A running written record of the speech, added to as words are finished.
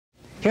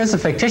Here's a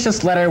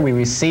fictitious letter we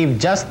received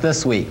just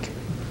this week.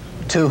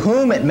 To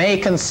whom it may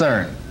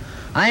concern,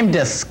 I'm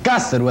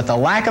disgusted with the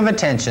lack of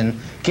attention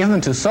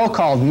given to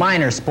so-called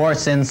minor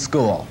sports in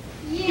school.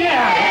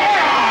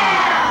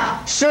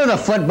 Yeah! Sure, the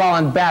football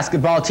and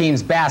basketball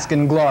teams bask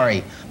in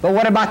glory, but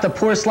what about the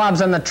poor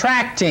slobs on the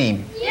track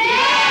team?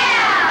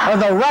 Yeah! Or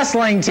the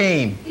wrestling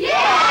team?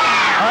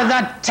 Yeah! Or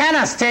the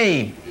tennis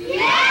team?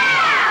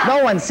 Yeah!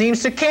 No one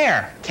seems to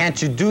care.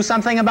 Can't you do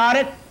something about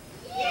it?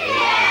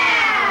 Yeah!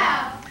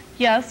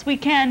 Yes, we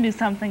can do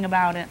something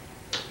about it.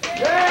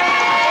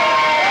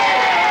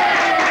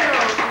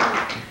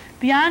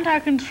 Beyond our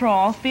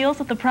control feels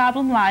that the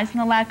problem lies in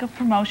the lack of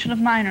promotion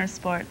of minor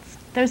sports.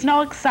 There's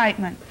no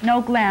excitement,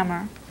 no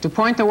glamour. To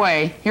point the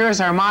way, here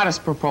is our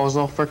modest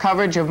proposal for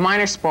coverage of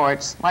minor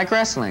sports like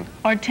wrestling.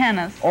 Or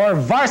tennis. Or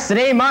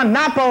varsity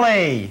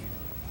Monopoly!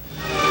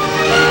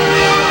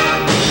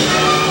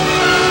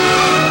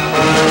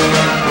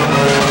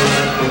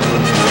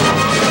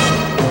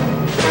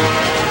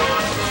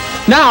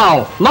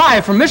 Now,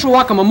 live from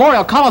Mishawaka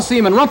Memorial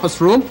Coliseum and Rumpus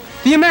Room,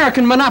 the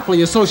American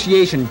Monopoly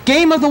Association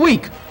Game of the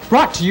Week,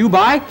 brought to you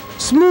by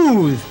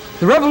Smooth,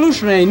 the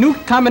revolutionary new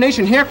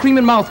combination hair cream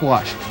and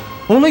mouthwash.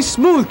 Only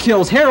Smooth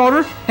kills hair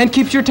odor and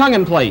keeps your tongue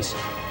in place.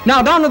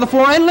 Now down to the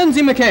floor and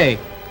Lindsay McKay.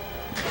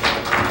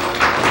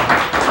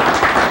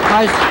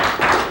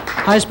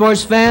 Hi,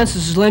 sports fans.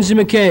 This is Lindsay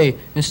McKay,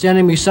 and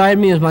standing beside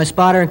me is my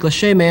spotter and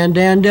cliché man,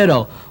 Dan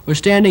Ditto. We're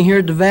standing here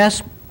at the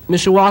vast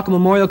Mishawaka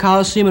Memorial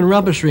Coliseum in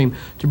Rumpus Room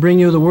to bring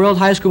you the World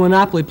High School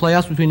Monopoly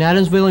playoffs between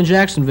Adamsville and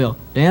Jacksonville.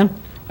 Dan?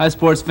 Hi,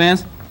 sports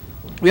fans.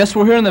 Yes,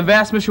 we're here in the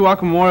vast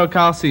Mishawaka Memorial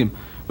Coliseum,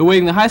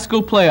 awaiting the high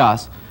school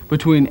playoffs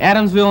between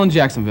Adamsville and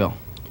Jacksonville.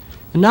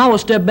 And now we'll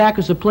step back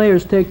as the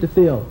players take the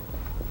field.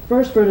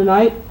 First for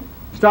tonight,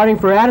 starting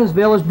for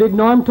Adamsville, is Big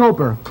Norm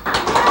Toper.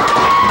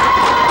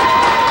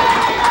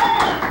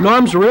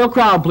 Norm's a real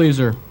crowd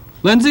pleaser.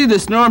 Lindsay,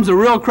 this Norm's a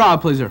real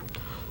crowd pleaser.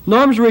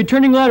 Norm's a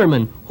returning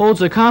letterman, holds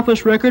the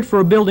accomplished record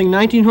for building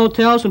 19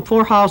 hotels and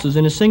 4 houses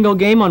in a single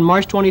game on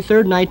March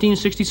 23,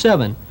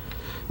 1967.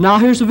 Now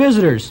here's the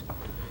visitors.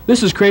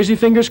 This is Crazy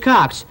Fingers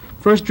Cox,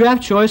 first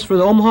draft choice for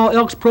the Omaha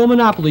Elks Pro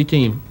Monopoly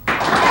team.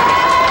 Thank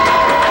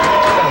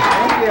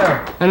you.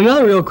 And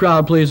another real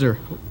crowd pleaser.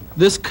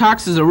 This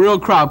Cox is a real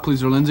crowd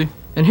pleaser, Lindsay.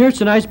 And here's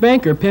tonight's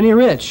banker, Penny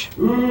Rich.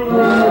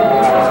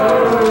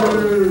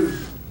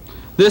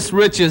 This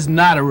Rich is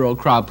not a real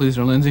crowd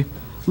pleaser, Lindsay.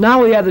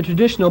 Now we have the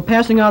traditional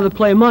passing out of the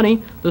play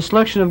money, the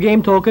selection of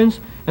game tokens,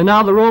 and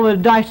now the roll of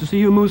the dice to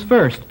see who moves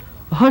first.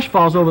 A hush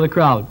falls over the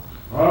crowd.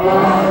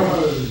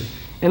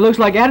 It looks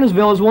like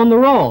Adamsville has won the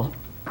roll.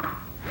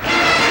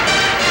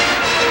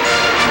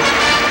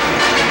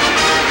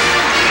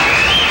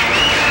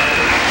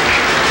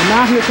 And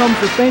now here comes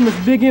the famous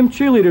Big M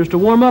cheerleaders to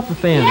warm up the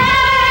fans.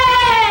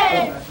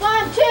 Yay!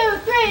 1, 2,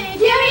 3,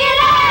 give me an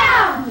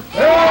M!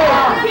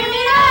 Yeah! Give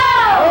me an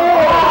O!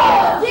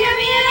 Yeah! Give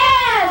me an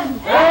N!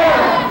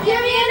 Yeah!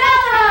 Give me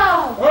another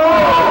O!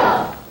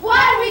 Yeah! What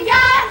have we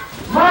got?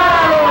 Mo!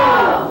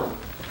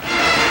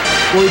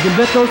 Well, you can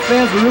bet those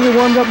fans are really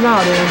warmed up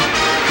now, Dan.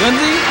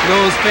 Lindsay,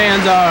 those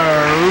fans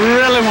are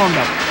really warmed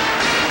up.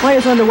 Play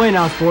is underway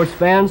now, sports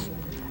fans.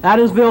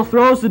 Adamsville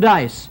throws the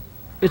dice.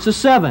 It's a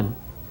 7.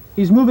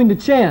 He's moving to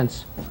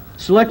chance.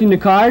 Selecting the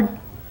card.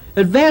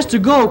 Advance to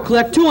go,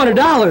 collect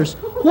 $200.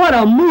 What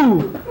a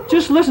move!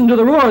 Just listen to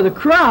the roar of the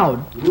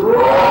crowd.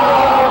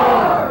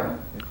 Roar!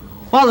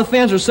 While the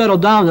fans are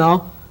settled down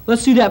now,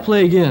 let's see that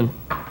play again.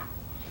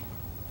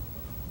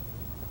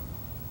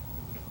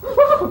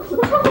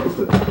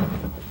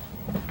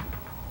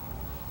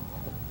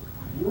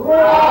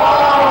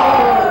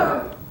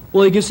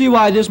 Well, you can see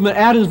why this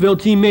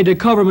Adamsville team made the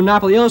cover of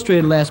Monopoly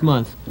Illustrated last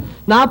month.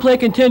 Now play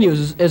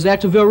continues as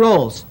Actonville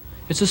rolls.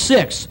 It's a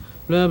 6.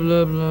 Blah,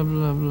 blah, blah,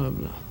 blah, blah,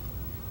 blah.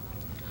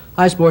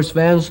 Hi, sports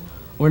fans.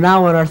 We're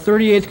now on our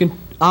 38th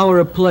hour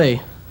of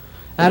play.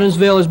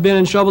 Adamsville has been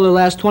in trouble the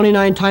last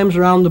 29 times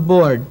around the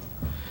board.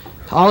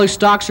 All his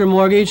stocks are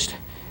mortgaged,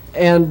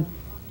 and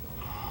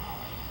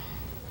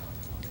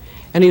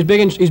he's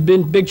been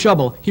in big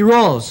trouble. He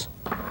rolls.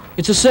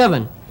 It's a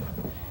 7.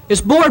 It's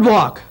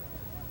Boardwalk.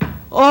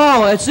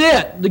 Oh, that's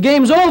it. The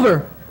game's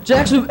over.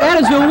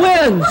 Adamsville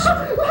wins.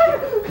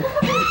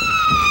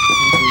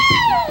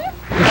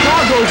 The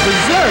crowd goes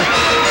berserk.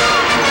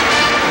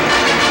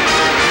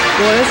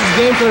 Boy, this is a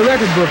game for the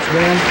record books,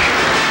 man.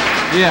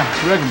 Yeah,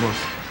 record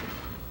books.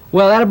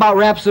 Well, that about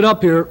wraps it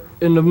up here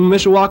in the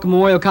Mishawaka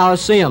Memorial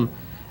Coliseum.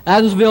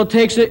 Adamsville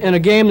takes it in a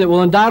game that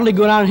will undoubtedly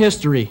go down in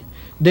history.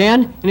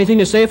 Dan, anything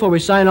to say before we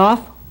sign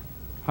off?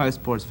 Hi,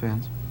 sports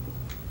fans.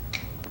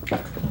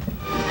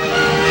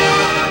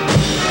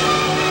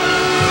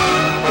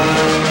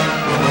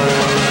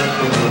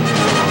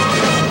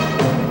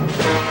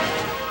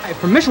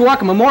 From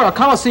Mishawaka Memorial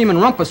Coliseum and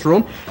Rumpus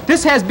Room,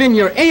 this has been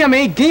your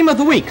AMA Game of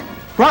the Week,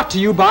 brought to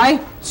you by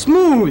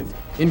Smooth,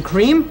 in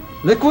cream,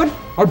 liquid,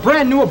 or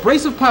brand new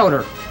abrasive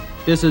powder.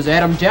 This is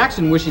Adam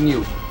Jackson wishing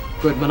you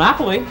good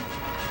Monopoly.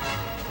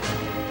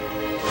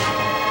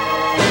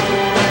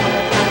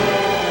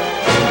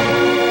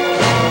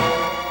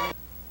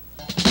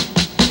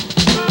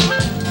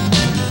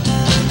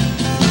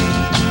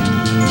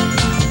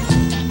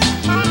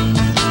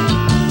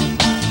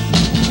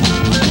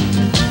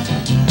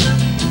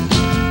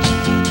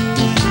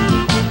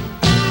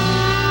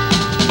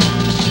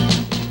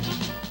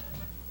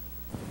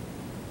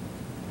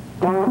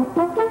 Beyond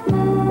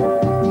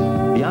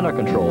Our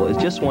Control is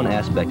just one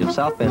aspect of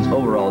South Bend's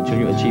overall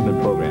Junior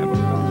Achievement Program.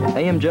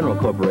 AM General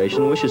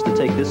Corporation wishes to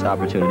take this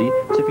opportunity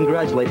to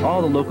congratulate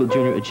all the local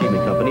Junior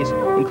Achievement companies,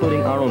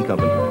 including our own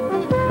company.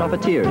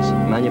 Profiteers,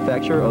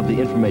 manufacturer of the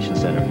Information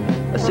Center,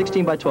 a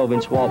 16 by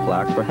 12-inch wall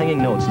plaque for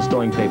hanging notes and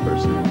storing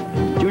papers.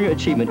 Junior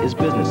Achievement is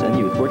business and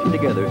youth working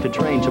together to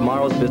train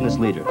tomorrow's business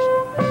leaders.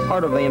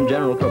 Part of AM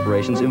General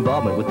Corporation's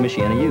involvement with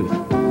Michiana youth.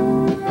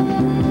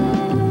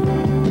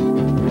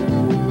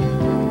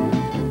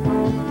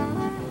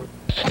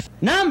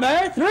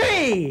 Number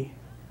 3!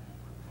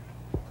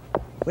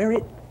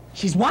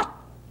 She's what?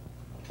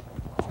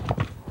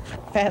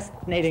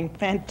 Fascinating,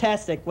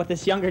 fantastic, what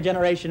this younger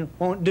generation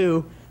won't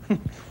do.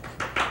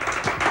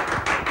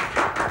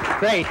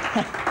 Great.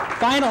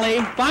 Finally,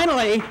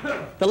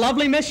 the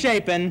lovely Miss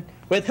Chapin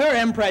with her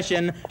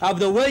impression of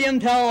the William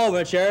Tell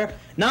Overture,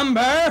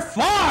 number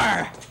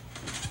 4!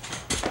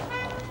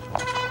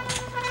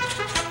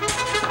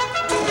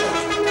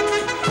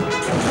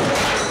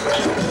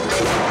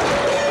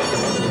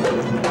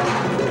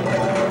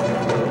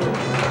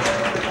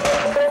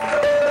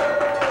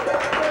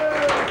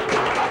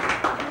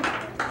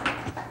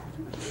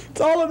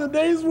 It's all in a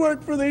day's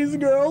work for these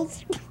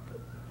girls.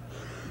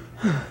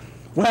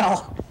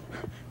 Well,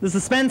 the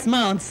suspense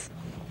mounts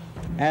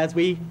as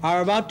we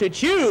are about to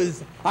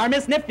choose our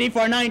Miss Nifty for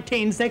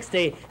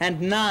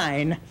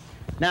 1969.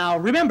 Now,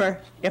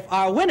 remember, if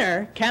our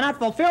winner cannot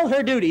fulfill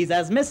her duties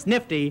as Miss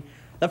Nifty,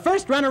 the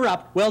first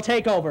runner-up will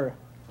take over.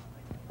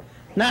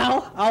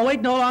 Now, I'll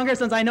wait no longer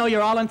since I know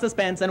you're all in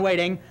suspense and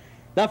waiting.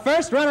 The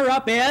first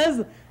runner-up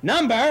is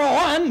number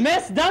 1,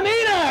 Miss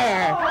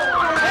Demeanor!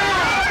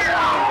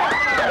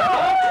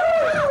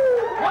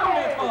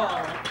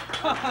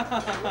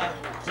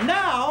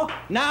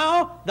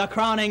 Now, the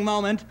crowning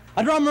moment.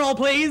 A drum roll,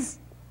 please.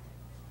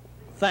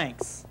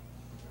 Thanks.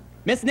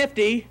 Miss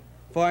Nifty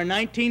for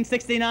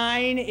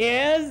 1969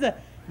 is the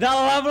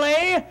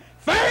lovely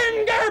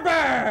Fern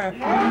Gerber.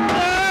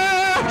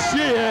 There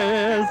she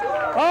is.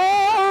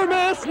 Oh,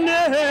 Miss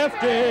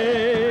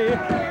Nifty.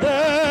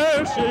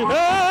 There she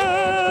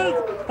is.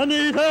 The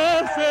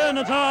neatest in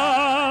the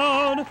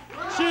town.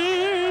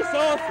 She's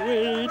so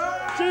sweet.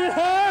 She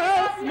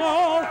has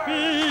small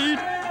feet.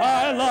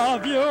 I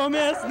love you,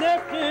 Miss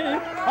Nifty.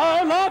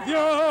 I love you.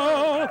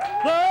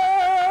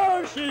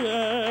 There she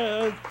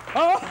is.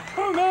 Oh,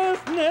 Miss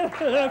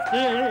Nifty.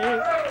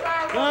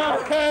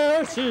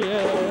 There she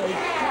is.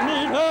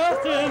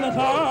 Neatest in the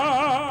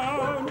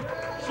town.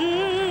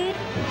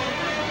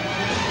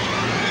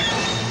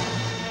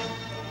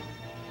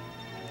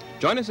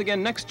 Join us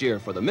again next year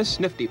for the Miss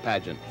Nifty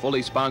pageant,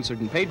 fully sponsored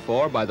and paid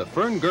for by the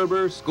Fern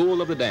Gerber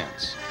School of the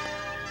Dance.